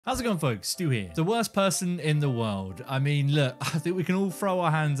How's it going, folks? Stu here. The worst person in the world. I mean, look, I think we can all throw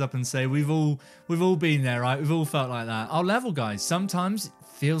our hands up and say we've all been there, right? We've all felt like that. Our level, guys, sometimes it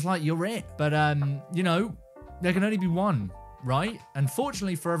feels like you're it. But, you know, there can only be one, right? And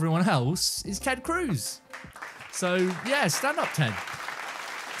fortunately for everyone else, it's Ted Cruz. So, yeah, stand up, Ted.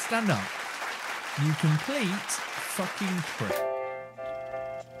 Stand up. You complete fucking prick.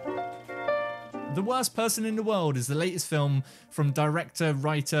 The Worst Person in the World is the latest film from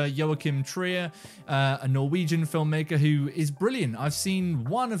director-writer Joachim Trier, a Norwegian filmmaker who is brilliant. I've seen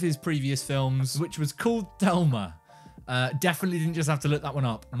one of his previous films, which was called Thelma. Definitely didn't just have to look that one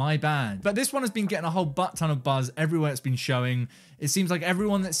up. My bad. But this one has been getting a whole butt ton of buzz everywhere it's been showing. It seems like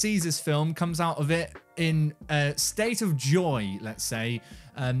everyone that sees this film comes out of it in a state of joy, let's say.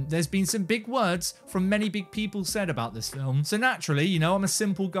 There's been some big words from many big people said about this film. So naturally, you know, I'm a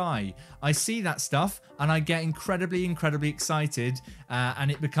simple guy. I see that stuff and I get incredibly excited, and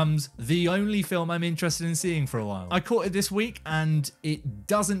it becomes the only film I'm interested in seeing for a while. I caught it this week and it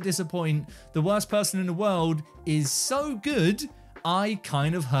doesn't disappoint. The Worst Person in the World is so good, I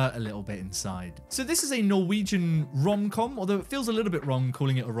kind of hurt a little bit inside. So this is a Norwegian rom-com, although it feels a little bit wrong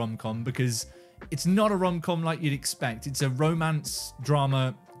calling it a rom-com because it's not a rom-com like you'd expect. It's a romance,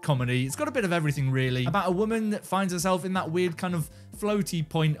 drama, comedy. It's got a bit of everything, really. About a woman that finds herself in that weird kind of floaty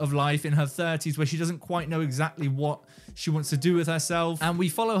point of life in her 30s where she doesn't quite know exactly what she wants to do with herself. And we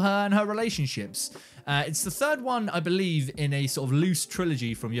follow her and her relationships. It's the third one, I believe, in a sort of loose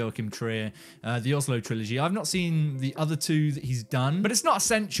trilogy from Joachim Trier, the Oslo trilogy. I've not seen the other two that he's done, but it's not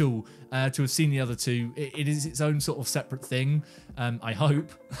essential to have seen the other two. It is its own sort of separate thing, I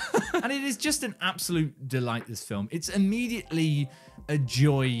hope. And it is just an absolute delight, this film. It's immediately a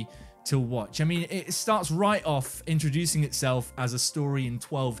joy to watch. I mean, it starts right off introducing itself as a story in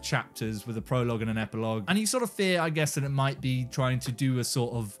 12 chapters with a prologue and an epilogue. And you sort of fear, I guess, that it might be trying to do a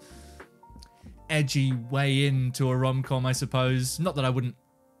sort of edgy way into a rom-com, I suppose. Not that I wouldn't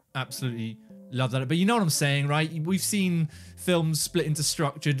absolutely love that, but you know what I'm saying, right? We've seen films split into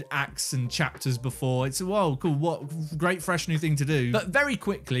structured acts and chapters before. It's, whoa, cool, what great fresh new thing to do. But very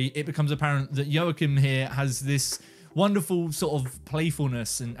quickly, it becomes apparent that Joachim here has this wonderful sort of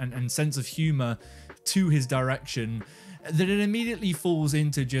playfulness and sense of humor to his direction, that it immediately falls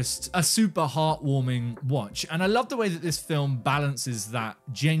into just a super heartwarming watch. And I love the way that this film balances that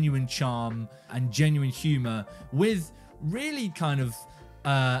genuine charm and genuine humor with really kind of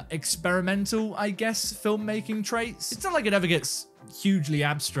experimental, I guess, filmmaking traits. It's not like it ever gets hugely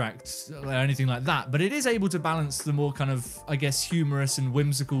abstract or anything like that, but it is able to balance the more kind of, I guess, humorous and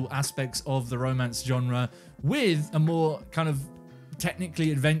whimsical aspects of the romance genre with a more kind of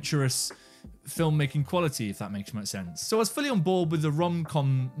technically adventurous filmmaking quality, if that makes much sense. So I was fully on board with the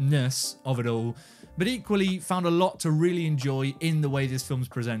rom-com-ness of it all, but equally found a lot to really enjoy in the way this film's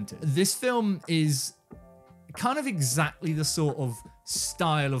presented. This film is kind of exactly the sort of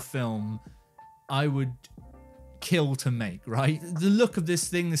style of film I would kill to make, right? The look of this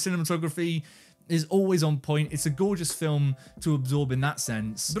thing, the cinematography is always on point. It's a gorgeous film to absorb in that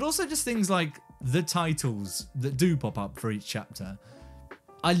sense, but also just things like the titles that do pop up for each chapter.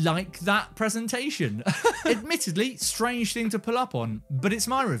 I like that presentation. Admittedly, strange thing to pull up on, but it's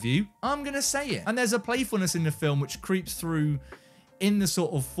my review. I'm gonna say it. And there's a playfulness in the film which creeps through in the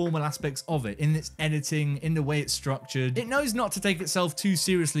sort of formal aspects of it, in its editing, in the way it's structured. It knows not to take itself too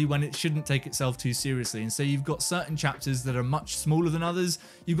seriously when it shouldn't take itself too seriously. And so you've got certain chapters that are much smaller than others.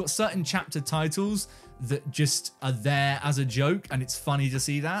 You've got certain chapter titles that just are there as a joke, and it's funny to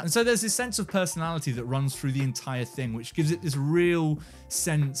see that. And so there's this sense of personality that runs through the entire thing, which gives it this real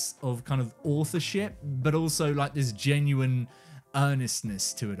sense of kind of authorship, but also like this genuine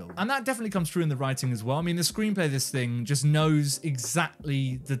earnestness to it all. And that definitely comes through in the writing as well. I mean, the screenplay of this thing just knows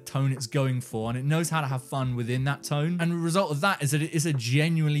exactly the tone it's going for, and it knows how to have fun within that tone. And the result of that is that it is a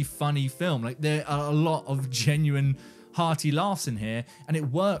genuinely funny film. Like, there are a lot of genuine hearty laughs in here, and it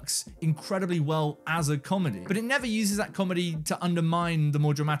works incredibly well as a comedy. But it never uses that comedy to undermine the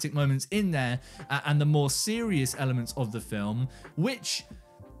more dramatic moments in there and the more serious elements of the film, which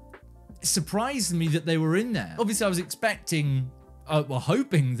surprised me that they were in there. Obviously, I was expecting, well,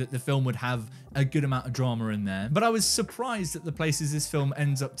 hoping that the film would have a good amount of drama in there, but I was surprised at the places this film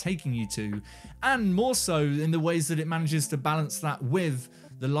ends up taking you to, and more so in the ways that it manages to balance that with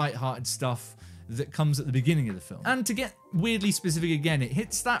the light-hearted stuff that comes at the beginning of the film. And to get weirdly specific again, it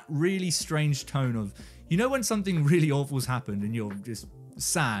hits that really strange tone of, you know, when something really awful's happened and you're just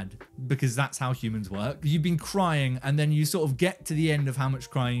sad because that's how humans work. You've been crying and then you sort of get to the end of how much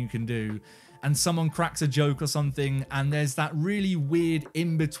crying you can do, and someone cracks a joke or something, and there's that really weird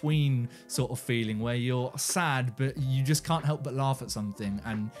in-between sort of feeling where you're sad, but you just can't help but laugh at something,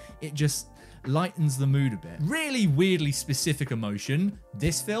 and it just lightens the mood a bit. Really weirdly specific emotion.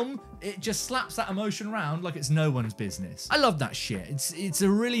 This film, it just slaps that emotion around like it's no one's business. I love that shit. It's a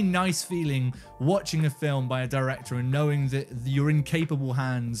really nice feeling watching a film by a director and knowing that you're in capable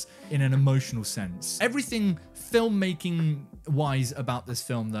hands in an emotional sense. Everything filmmaking wise about this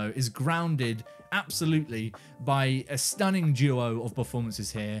film though is grounded absolutely by a stunning duo of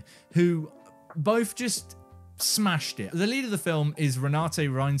performances here who both just smashed it. The lead of the film is Renate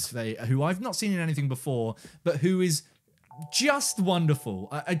Reinsve, who I've not seen in anything before, but who is just wonderful.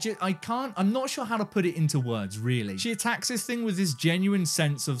 I'm not sure how to put it into words, really. She attacks this thing with this genuine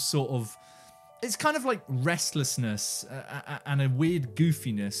sense of sort of, it's kind of like restlessness and a weird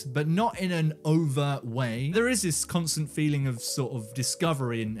goofiness, but not in an overt way. There is this constant feeling of sort of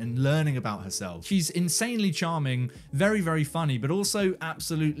discovery and learning about herself. She's insanely charming, very, very funny, but also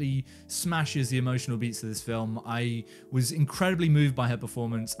absolutely smashes the emotional beats of this film. I was incredibly moved by her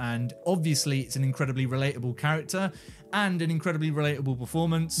performance, and obviously it's an incredibly relatable character and an incredibly relatable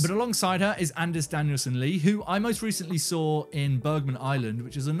performance. But alongside her is Anders Danielsen Lee, who I most recently saw in Bergman Island,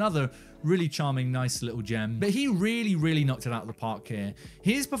 which is another really charming, nice little gem. But he really, really knocked it out of the park here.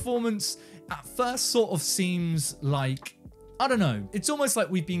 His performance at first sort of seems like, I don't know, it's almost like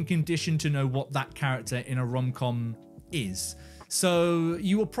we've been conditioned to know what that character in a rom-com is. So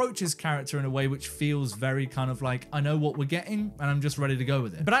you approach his character in a way which feels very kind of like, I know what we're getting and I'm just ready to go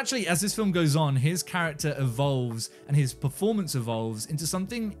with it. But actually, as this film goes on, his character evolves and his performance evolves into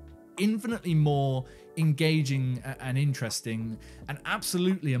something infinitely more engaging and interesting and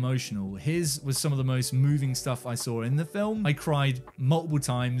absolutely emotional. His was some of the most moving stuff I saw in the film. I cried multiple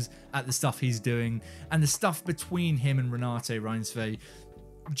times at the stuff he's doing, and the stuff between him and Renate Reinsve,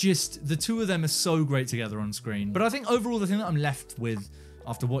 just the two of them are so great together on screen. But I think overall the thing that I'm left with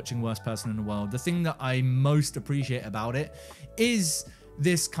after watching Worst Person in the World, the thing that I most appreciate about it is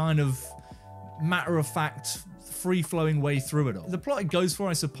this kind of matter-of-fact, free-flowing way through it all. The plot it goes for,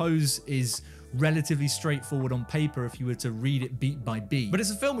 I suppose, is relatively straightforward on paper if you were to read it beat by beat. But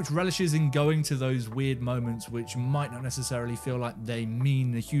it's a film which relishes in going to those weird moments which might not necessarily feel like they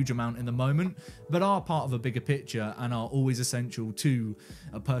mean a huge amount in the moment, but are part of a bigger picture and are always essential to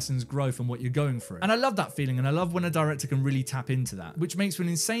a person's growth and what you're going through. And I love that feeling, and I love when a director can really tap into that, which makes for an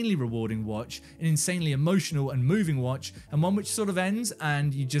insanely rewarding watch, an insanely emotional and moving watch, and one which sort of ends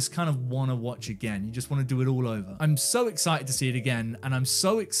and you just kind of want to watch again. You just want to do it all over. I'm so excited to see it again, and I'm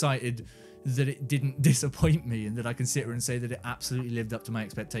so excited that it didn't disappoint me and that I can sit here and say that it absolutely lived up to my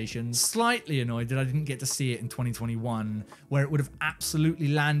expectations. Slightly annoyed that I didn't get to see it in 2021, where it would have absolutely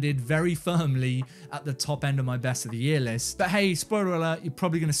landed very firmly at the top end of my best of the year list. But hey, spoiler alert, you're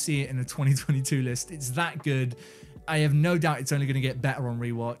probably going to see it in a 2022 list. It's that good. I have no doubt it's only going to get better on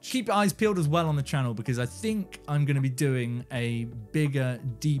rewatch. Keep your eyes peeled as well on the channel, because I think I'm going to be doing a bigger,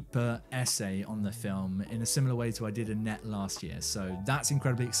 deeper essay on the film in a similar way to I did in Net last year. So that's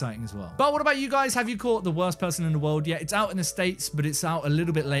incredibly exciting as well. But what about you guys? Have you caught The Worst Person in the World yet? It's out in the States, but it's out a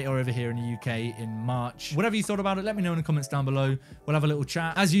little bit later over here in the UK in March. Whatever you thought about it, let me know in the comments down below. We'll have a little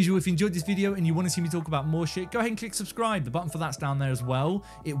chat. As usual, if you enjoyed this video and you want to see me talk about more shit, go ahead and click subscribe. The button for that's down there as well.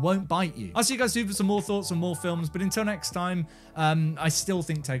 It won't bite you. I'll see you guys soon for some more thoughts on more films, but until next time, I still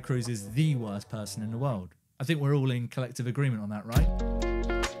think Ted Cruz is the worst person in the world. I think we're all in collective agreement on that, right?